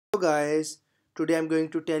Hello guys, today I'm going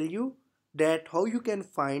to tell you that how you can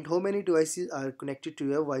find how many devices are connected to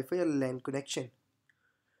your Wi-Fi or LAN connection.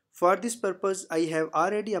 For this purpose, I have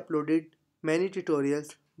already uploaded many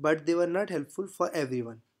tutorials, but they were not helpful for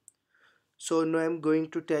everyone. So now I'm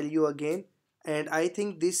going to tell you again, and I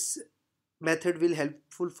think this method will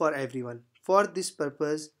helpful for everyone. For this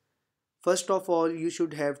purpose, first of all, you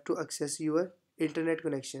should have to access your internet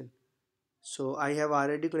connection. So I have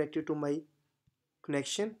already connected to my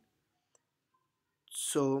connection.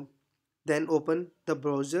 So then open the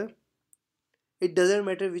browser. It doesn't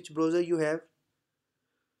matter which browser you have.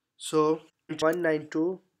 So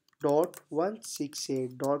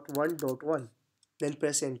 192.168.1.1, then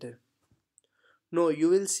press enter. No, you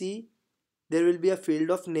will see there will be a field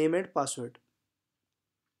of name and password.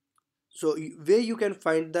 So where you can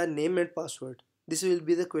find the name and password, this will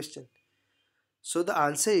be the question. So the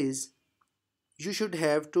answer is you should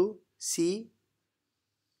have to see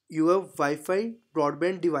your Wi-Fi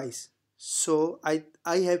broadband device. So I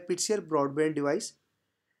have Pixel broadband device,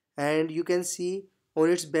 and you can see on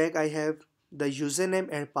its back I have the username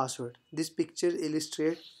and password. This picture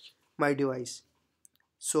illustrates my device.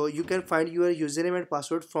 So you can find your username and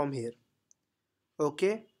password from here.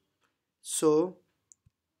 Okay, so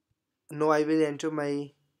now I will enter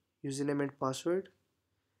my username and password,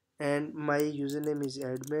 and my username is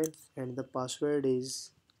admin and the password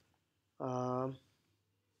is um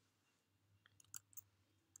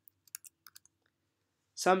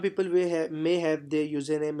some people may have their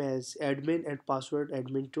username as admin and password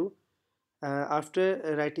admin too. After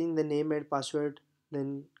writing the name and password,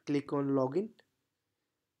 then click on login.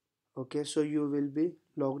 Okay, so you will be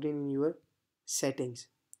logged in your settings.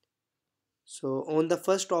 So on the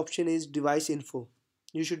first option is device info.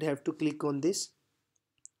 You should have to click on this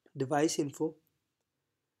device info,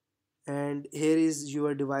 and here is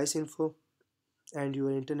your device info and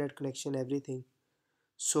your internet connection, everything.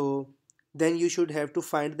 So then you should have to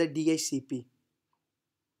find the DHCP.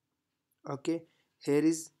 Okay, here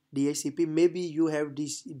is DHCP. Maybe you have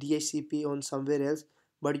this DHCP on somewhere else,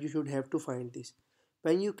 but you should have to find this.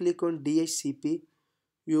 When you click on DHCP,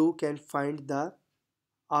 you can find the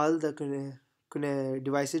all the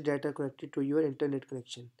devices that are connected to your internet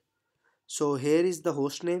connection. So here is the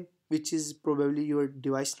host name, which is probably your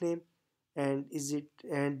device name, and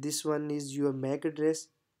this one is your MAC address.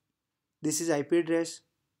 This is IP address,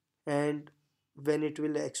 and when it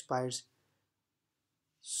will expires.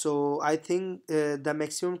 So I think the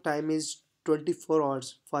maximum time is 24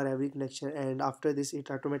 hours for every connection, and after this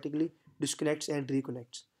it automatically disconnects and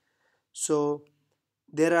reconnects. So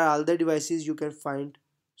there are all the devices you can find.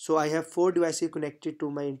 So I have 4 devices connected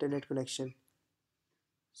to my internet connection.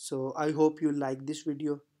 So I hope you like this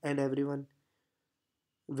video and everyone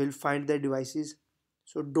will find their devices.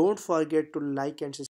 So don't forget to like and subscribe.